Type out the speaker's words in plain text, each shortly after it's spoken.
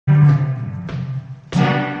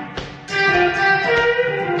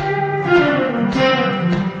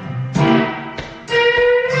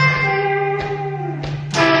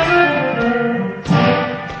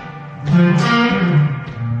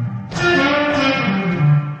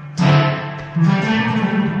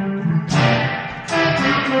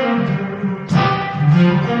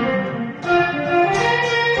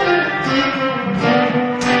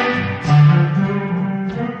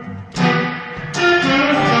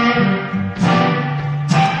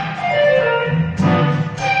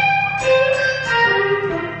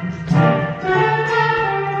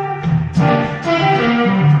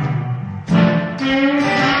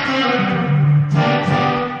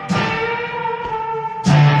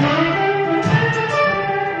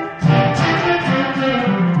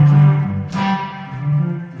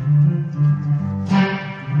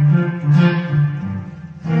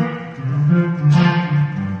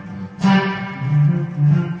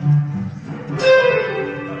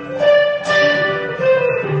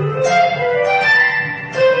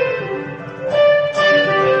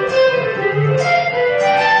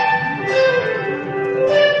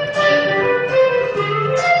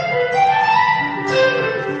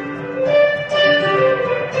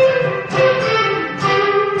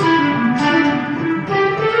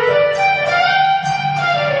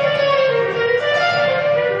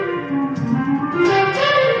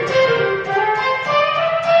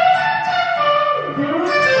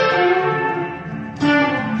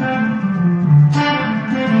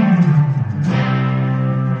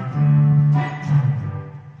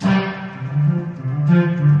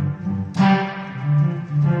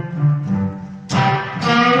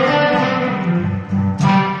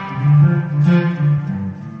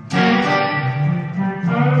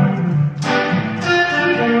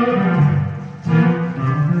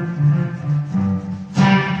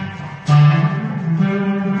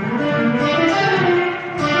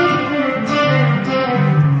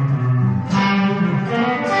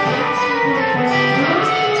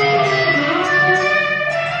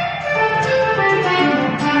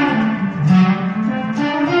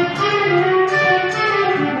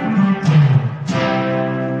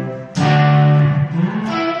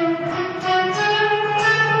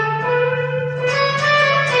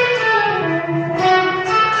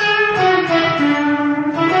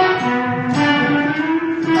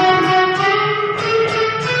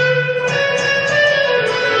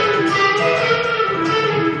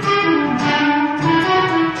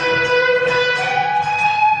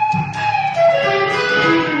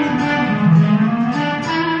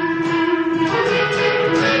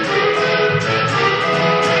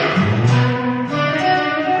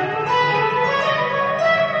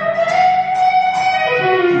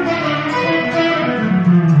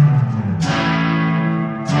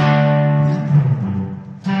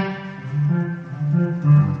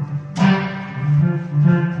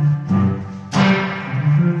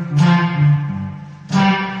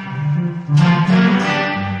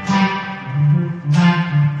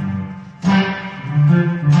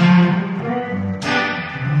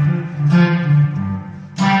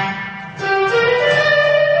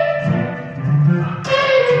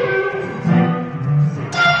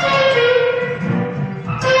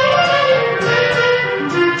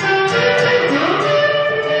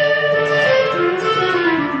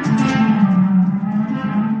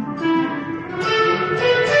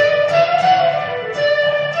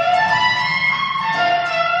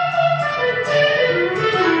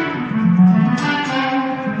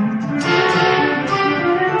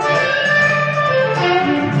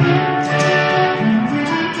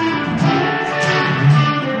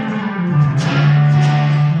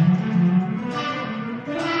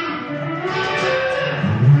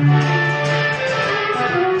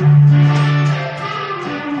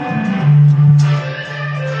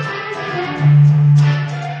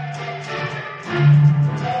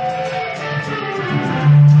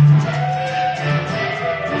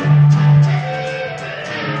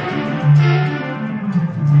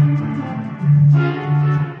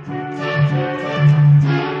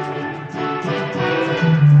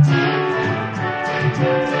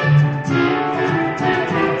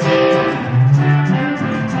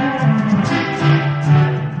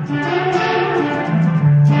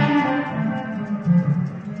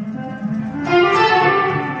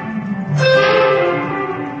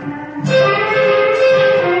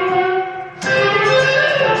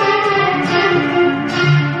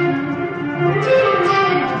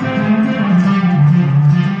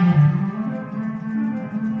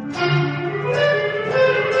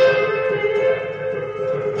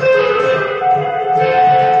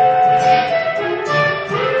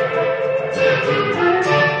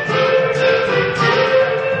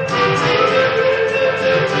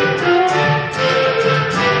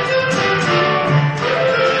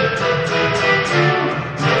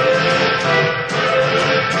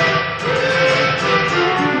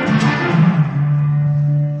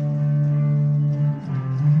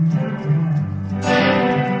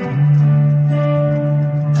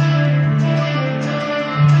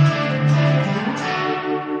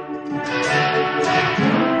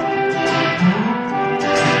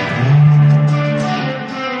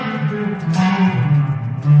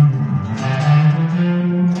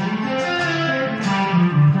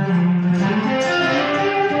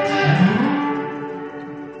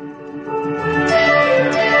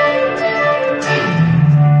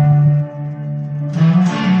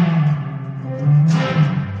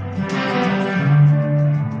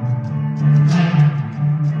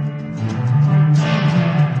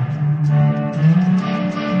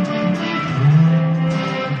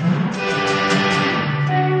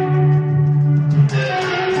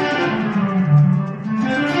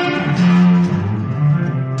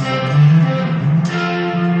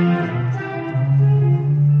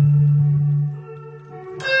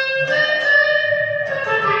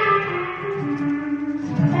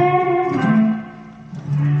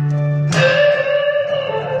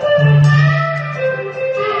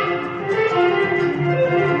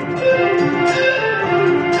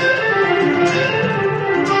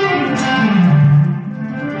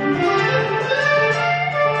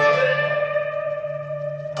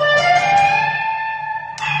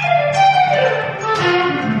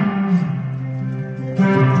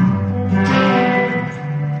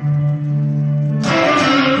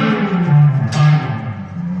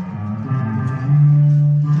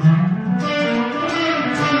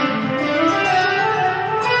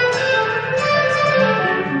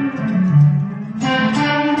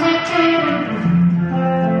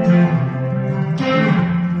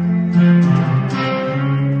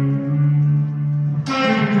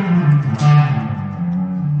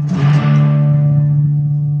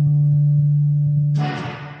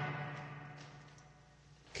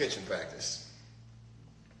from practice.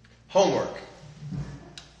 Homework.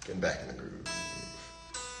 Getting back in the groove.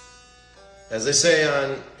 As they say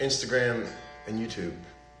on Instagram and YouTube,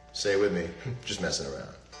 say it with me, just messing around.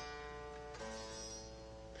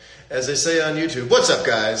 As they say on YouTube, what's up,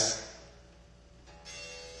 guys?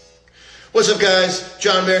 What's up, guys?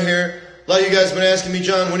 John Mayer here. A lot of you guys have been asking me,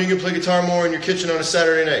 John, when are you going to play guitar more in your kitchen on a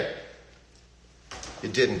Saturday night? You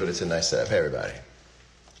didn't, but it's a nice setup. Hey, everybody.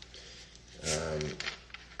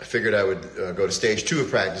 I figured I would go to stage 2 of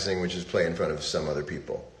practicing, which is play in front of some other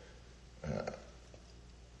people.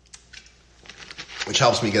 Which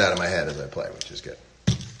helps me get out of my head as I play, which is good.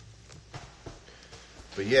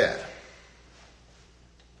 But yeah.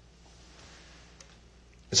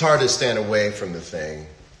 It's hard to stand away from the thing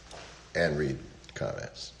and read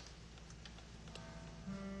comments.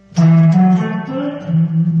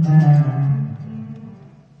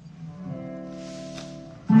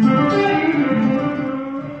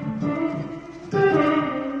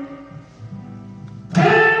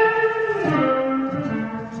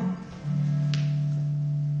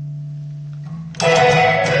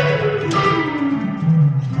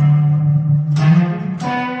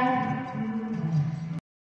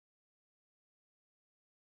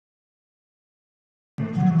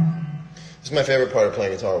 This is my favorite part of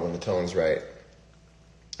playing guitar, when the tone's right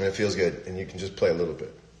and it feels good and you can just play a little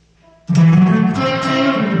bit.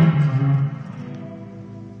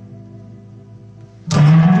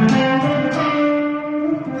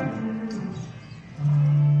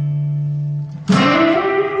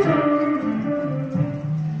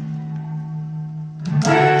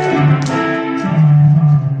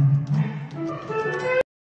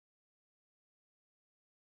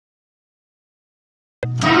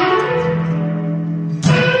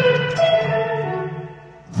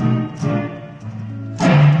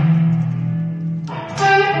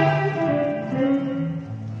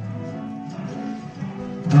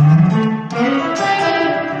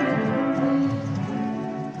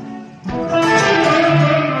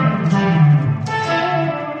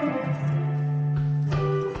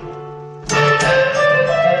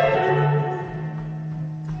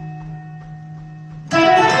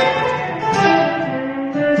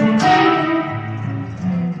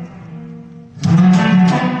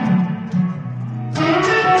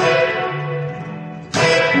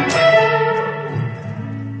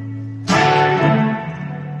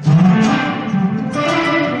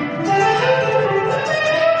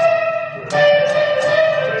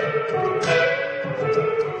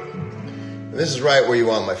 This is right where you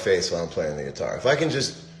want my face while I'm playing the guitar. If I can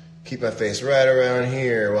just keep my face right around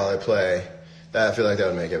here while I play, I feel like that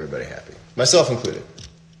would make everybody happy. Myself included.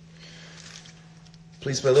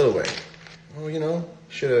 Please play Little Wing. Well, you know,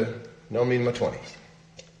 should have known me in my 20s.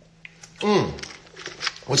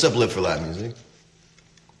 What's up, Live for Live Music?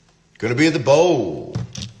 Gonna be at the Bowl.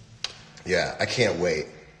 Yeah, I can't wait.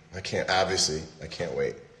 I can't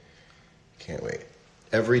wait. Can't wait.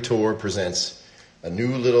 Every tour presents a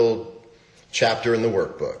new little chapter in the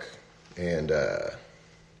workbook. And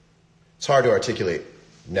it's hard to articulate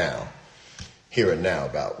here and now,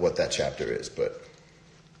 about what that chapter is, but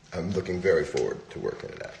I'm looking very forward to working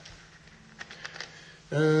it out.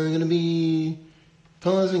 I'm going to be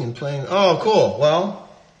pausing and playing. Oh, cool. Well,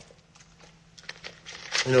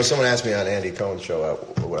 you know, someone asked me on Andy Cohen's show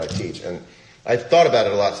what I teach, and I thought about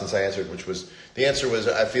it a lot since I answered, the answer was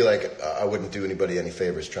I feel like I wouldn't do anybody any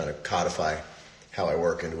favors trying to codify how I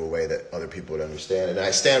work into a way that other people would understand, and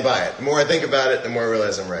I stand by it. The more I think about it, the more I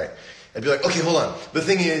realize I'm right. I'd be like, okay, hold on. The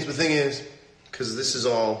thing is, because this is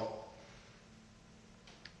all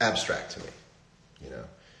abstract to me, you know.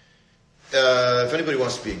 If anybody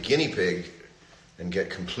wants to be a guinea pig and get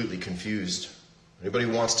completely confused, anybody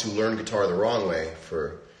wants to learn guitar the wrong way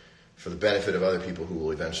for the benefit of other people who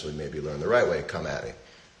will eventually maybe learn the right way, come at me.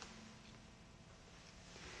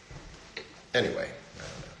 Anyway, I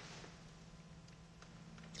don't know.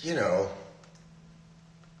 You know,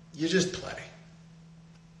 you just play.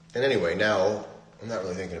 And anyway, now I'm not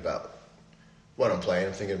really thinking about what I'm playing.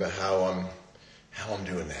 I'm thinking about how I'm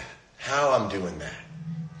doing that. How I'm doing that.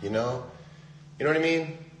 You know? You know what I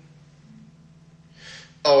mean?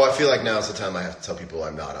 Oh, I feel like now is the time I have to tell people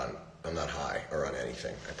I'm not high or on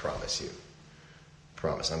anything. I promise you. I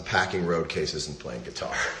promise. I'm packing road cases and playing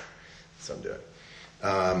guitar. That's what I'm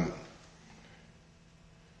doing.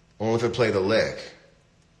 Only if I play the lick.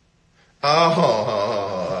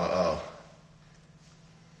 Oh.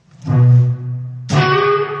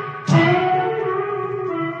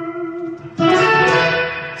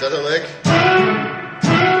 Is that the lick?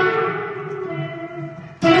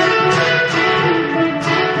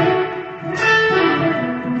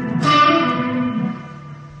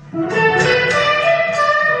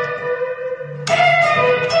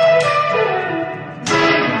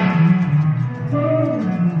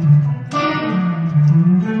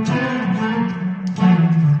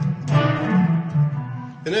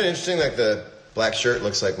 mentioning like the black shirt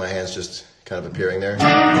looks like my hand's just kind of appearing there?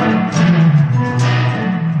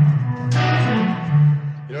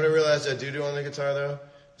 You know what I realized I do on the guitar though?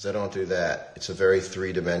 Is I don't do that. It's a very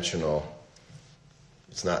three-dimensional.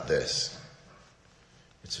 It's not this.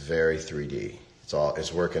 It's very 3D.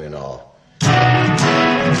 It's working in all.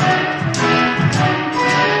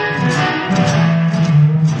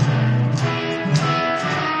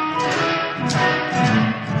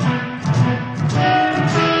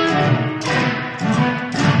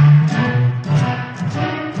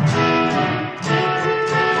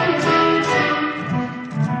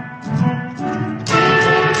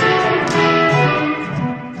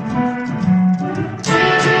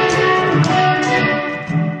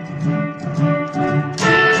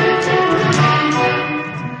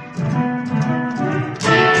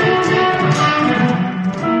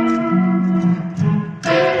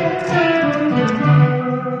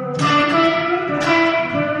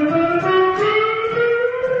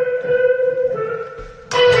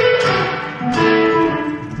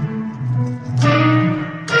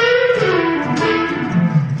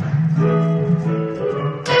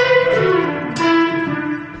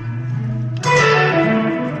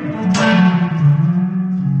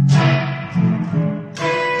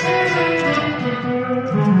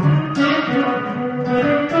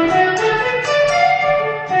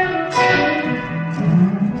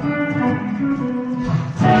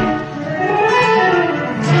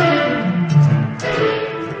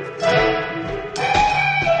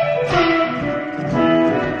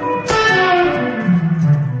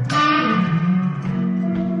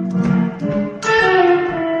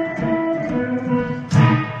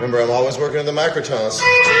 Remember, I'm always working on the microtones.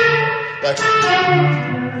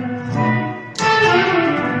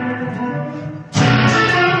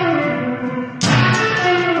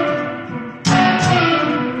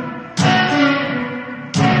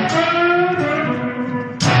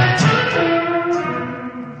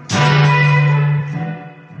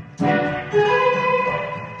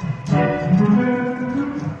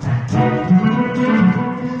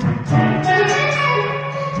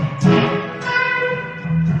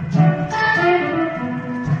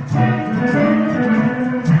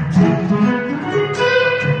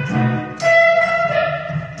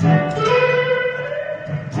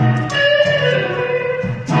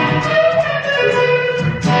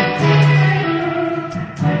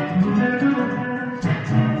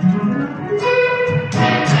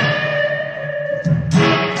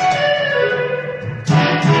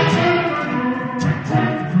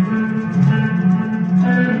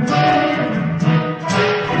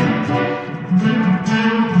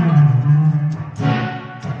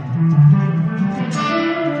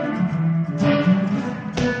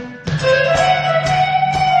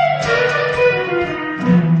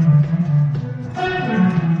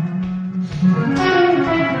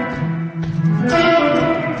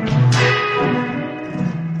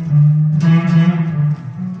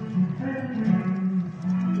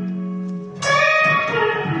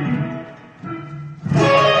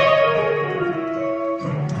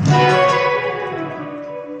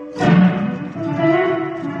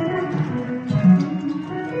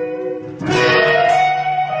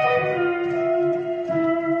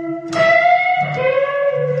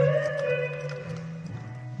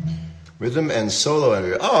 Rhythm and solo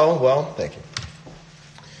interview. Oh, well, thank you.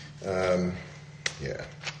 Yeah.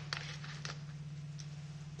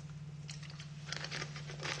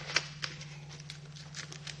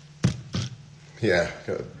 Yeah,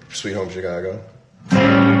 Sweet Home Chicago.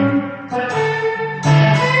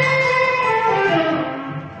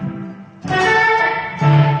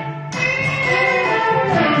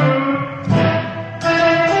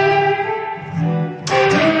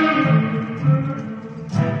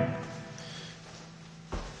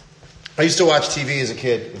 I used to watch TV as a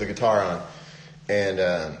kid with a guitar on, and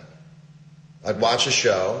I'd watch a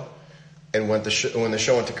show, and when the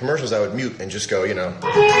show went to commercials, I would mute and just go, you know.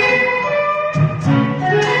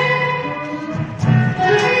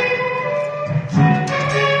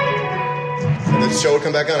 And then the show would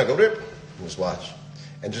come back on, I'd go, rip, and just watch.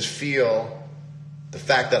 And just feel the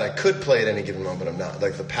fact that I could play at any given moment, but I'm not.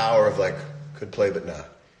 Like the power of like, could play but not.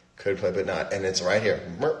 Could play but not. And it's right here.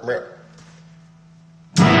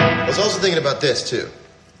 I was also thinking about this, too.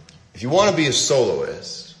 If you want to be a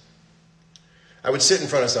soloist, I would sit in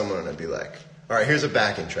front of someone and I'd be like, all right, here's a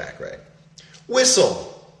backing track, right?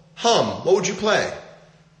 Whistle, hum, what would you play?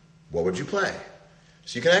 What would you play?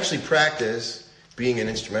 So you can actually practice being an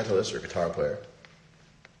instrumentalist or a guitar player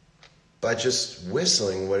by just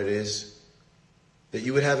whistling what it is that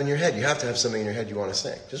you would have in your head. You have to have something in your head you want to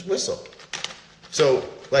sing. Just whistle. So,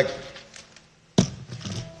 like,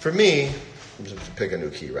 For me, I'm just to pick a new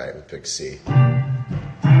key, right? We pick C. And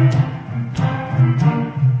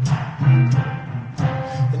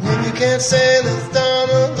if you can't say this down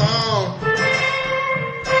alone,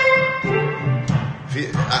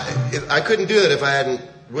 I couldn't do that if I hadn't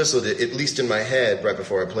whistled it, at least in my head, right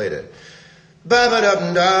before I played it.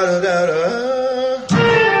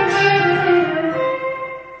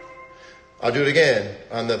 I'll do it again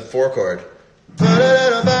on the 4 chord.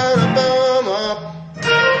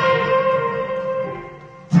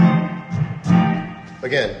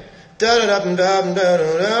 Again.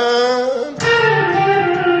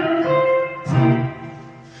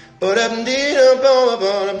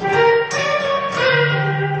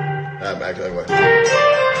 Actually, what?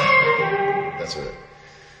 That's it.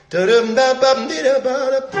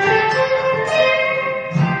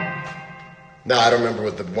 No, I don't remember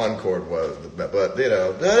what the 1 chord was, but you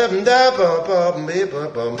know.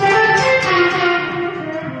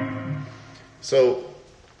 So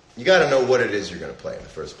you got to know what it is you're going to play in the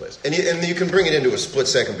first place, and you can bring it into a split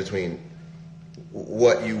second between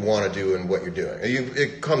what you want to do and what you're doing.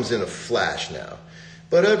 It comes in a flash now.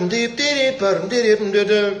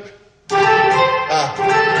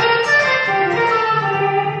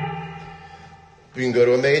 You can go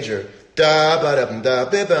to a major.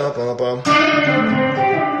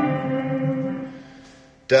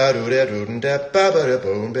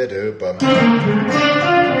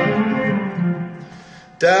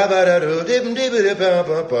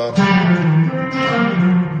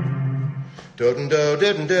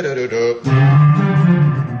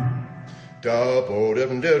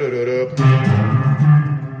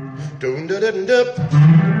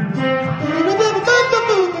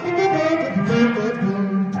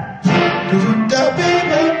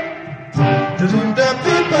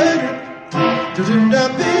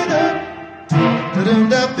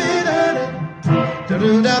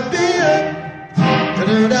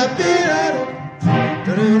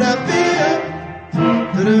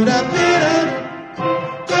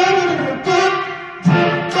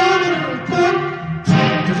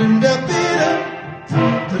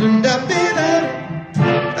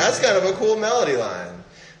 That's kind of a cool melody line.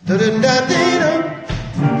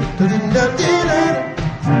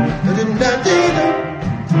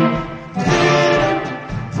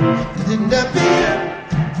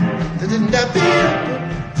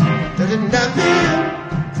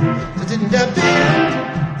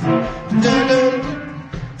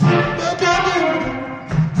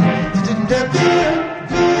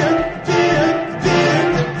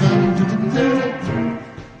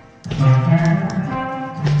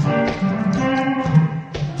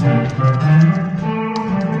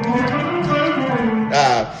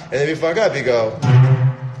 And if you fuck up, you go,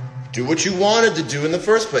 do what you wanted to do in the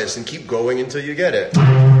first place and keep going until you get it.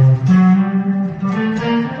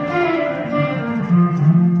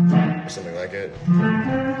 Or something like it.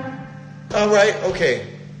 All right, okay.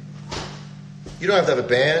 You don't have to have a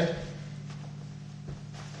band.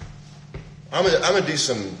 I'm gonna do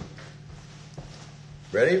some.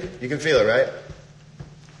 Ready? You can feel it, right?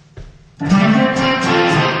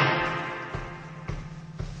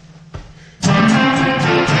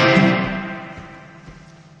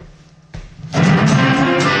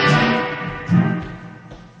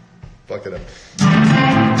 Fucked it up.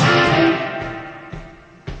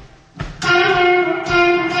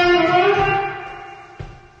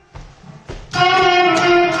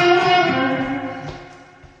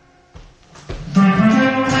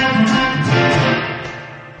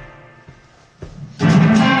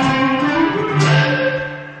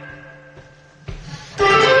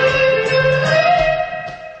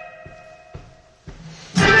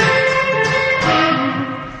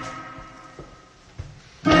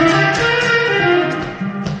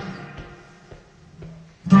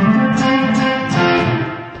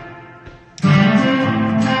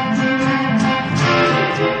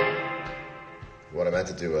 What I meant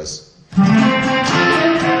to do was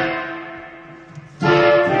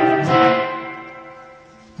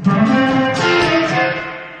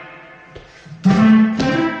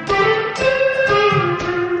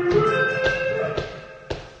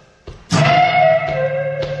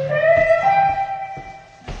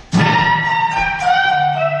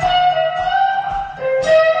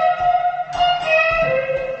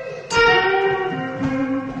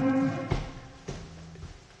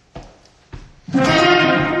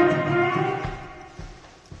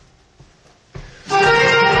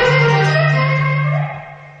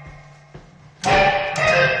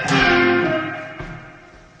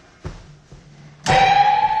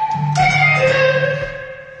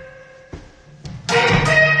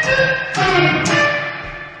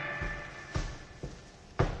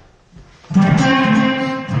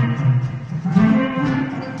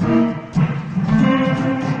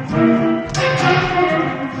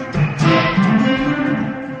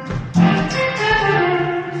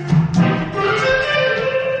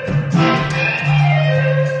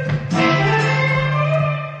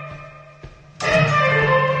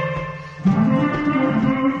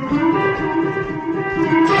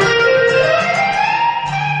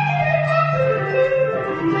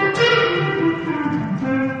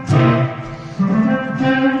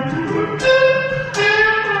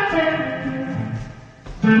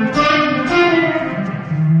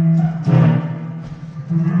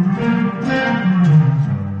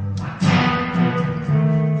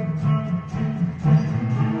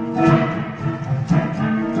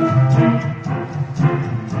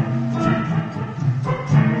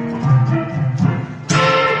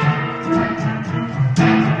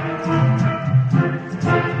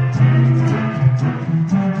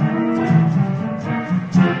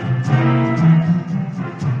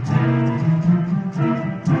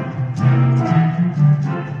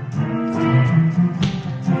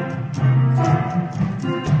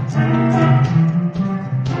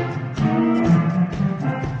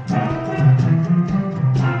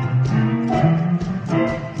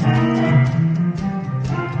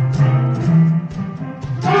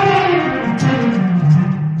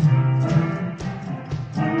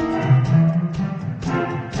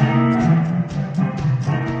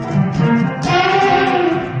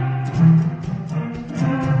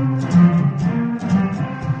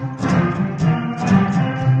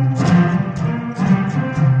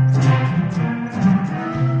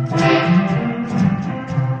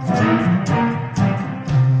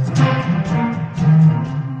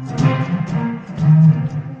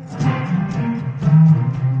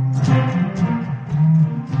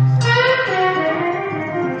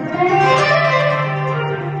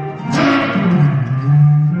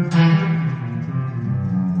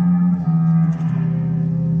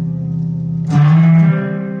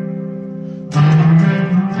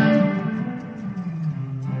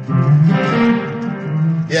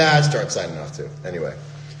excited enough to. Anyway.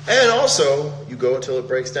 And also, you go until it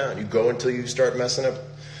breaks down. You go until you start messing up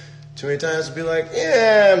too many times and be like,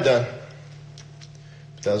 yeah, I'm done.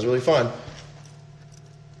 But that was really fun.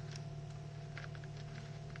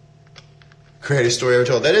 Greatest story ever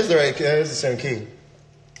told. That is the same key.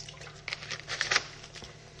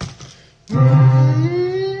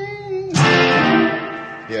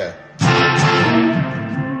 Yeah.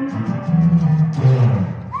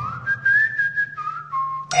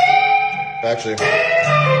 Actually.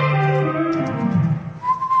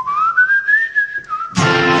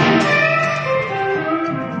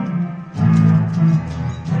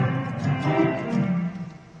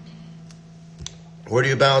 Where do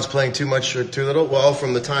you balance playing too much or too little? Well,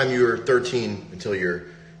 from the time you're 13 until you're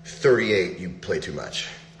 38, you play too much.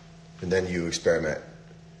 And then you experiment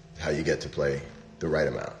how you get to play the right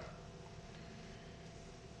amount.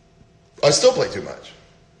 I still play too much.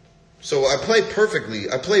 So I play perfectly.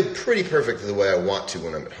 I play pretty perfectly the way I want to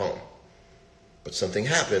when I'm at home. But something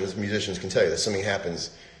happens, musicians can tell you that something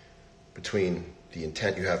happens between the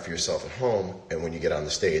intent you have for yourself at home and when you get on the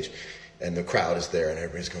stage. And the crowd is there, and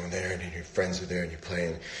everybody's going there, and your friends are there, and you're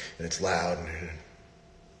playing, and it's loud.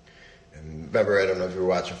 And remember, I don't know if you were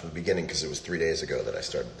watching from the beginning, because it was 3 days ago that I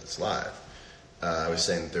started this live. I was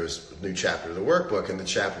saying that there was a new chapter of the workbook, and the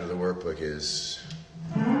chapter of the workbook is...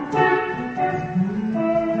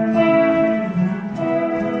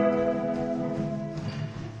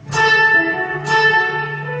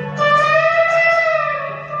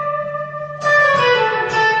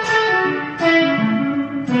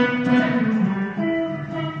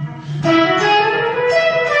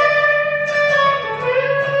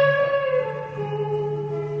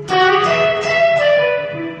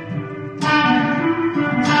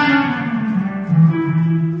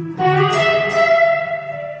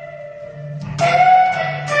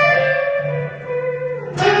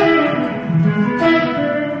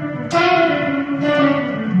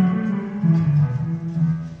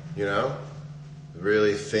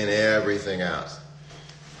 really thin everything out.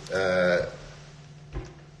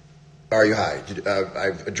 Are you high?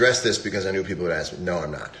 I've addressed this because I knew people would ask me. No,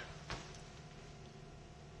 I'm not.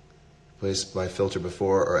 Place my filter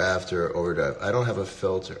before or after overdrive. I don't have a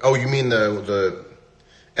filter. Oh, you mean the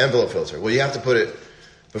envelope filter? Well, you have to put it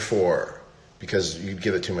before because you'd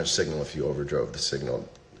give it too much signal if you overdrove the signal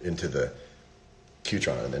into the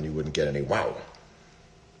Qtron, and then you wouldn't get any wow.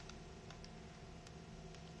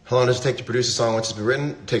 How long does it take to produce a song once it's been written?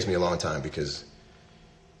 It takes me a long time because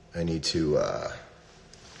I need to...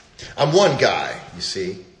 I'm one guy, you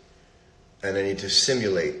see, and I need to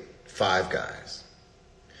simulate 5 guys.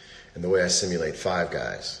 And the way I simulate 5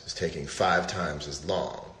 guys is taking 5 times as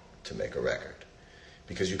long to make a record.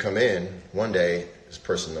 Because you come in, one day is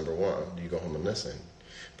person number 1, you go home and listen.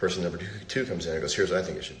 Person number 2 comes in and goes, here's what I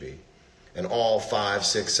think it should be. And all 5,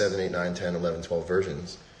 6, 7, 8, 9, 10, 11, 12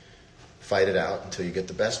 versions fight it out until you get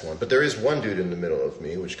the best one. But there is one dude in the middle of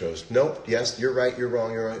me which goes, nope, yes, you're right, you're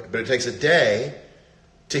wrong, you're right. But it takes a day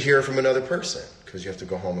to hear from another person because you have to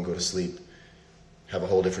go home and go to sleep, have a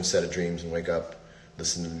whole different set of dreams and wake up,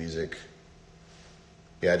 listen to the music.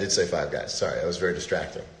 Yeah, I did say 5 guys. Sorry, that was very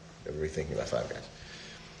distracting. Everybody thinking about 5 guys.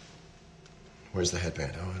 Where's the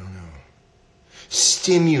headband? Oh, I don't know.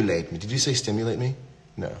 Stimulate me. Did you say stimulate me?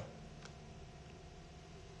 No.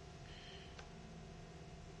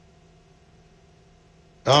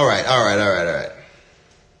 All right.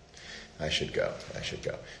 I should go.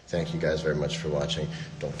 Thank you guys very much for watching.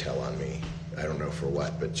 Don't tell on me. I don't know for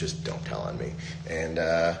what, but just don't tell on me. And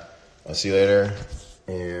I'll see you later.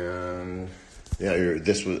 And yeah,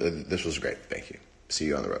 this was great. Thank you. See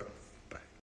you on the road.